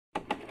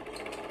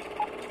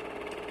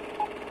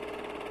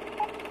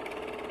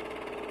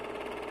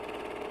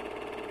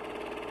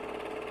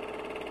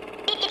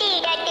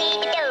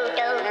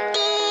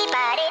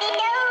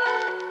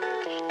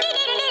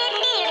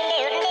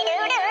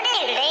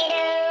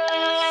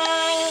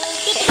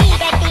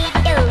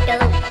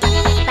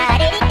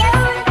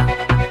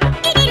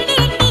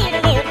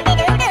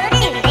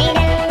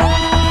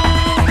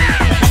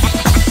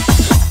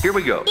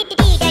we go.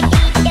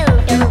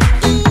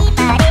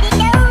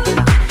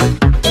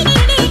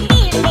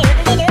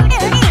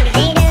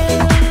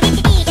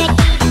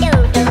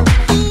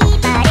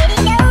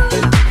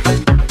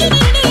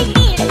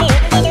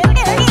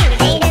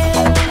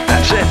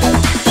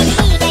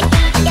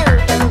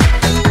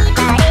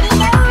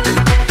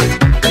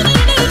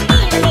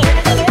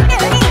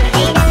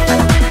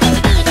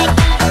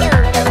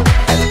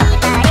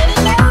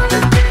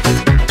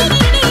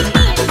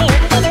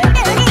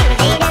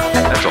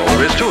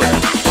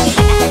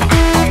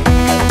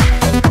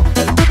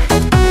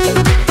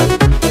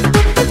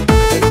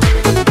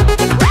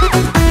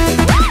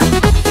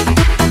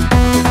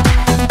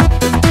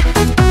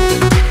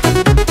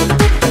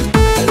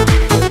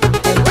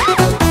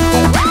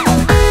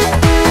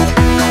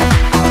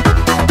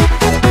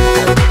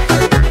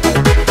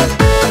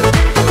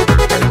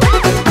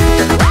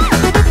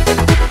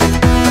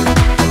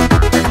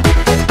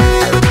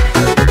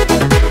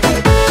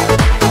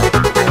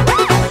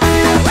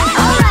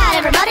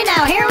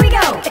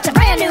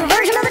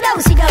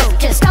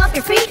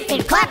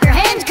 Clap your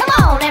hands, come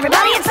on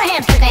everybody, it's the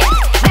Hamster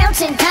dance.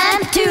 Bouncing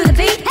time to the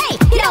beat. Hey,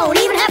 you don't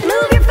even have to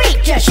move your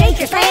feet. Just shake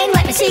your thing,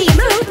 let me see you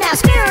move. Now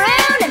spin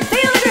around and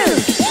feel the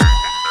groove.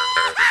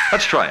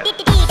 Let's try it.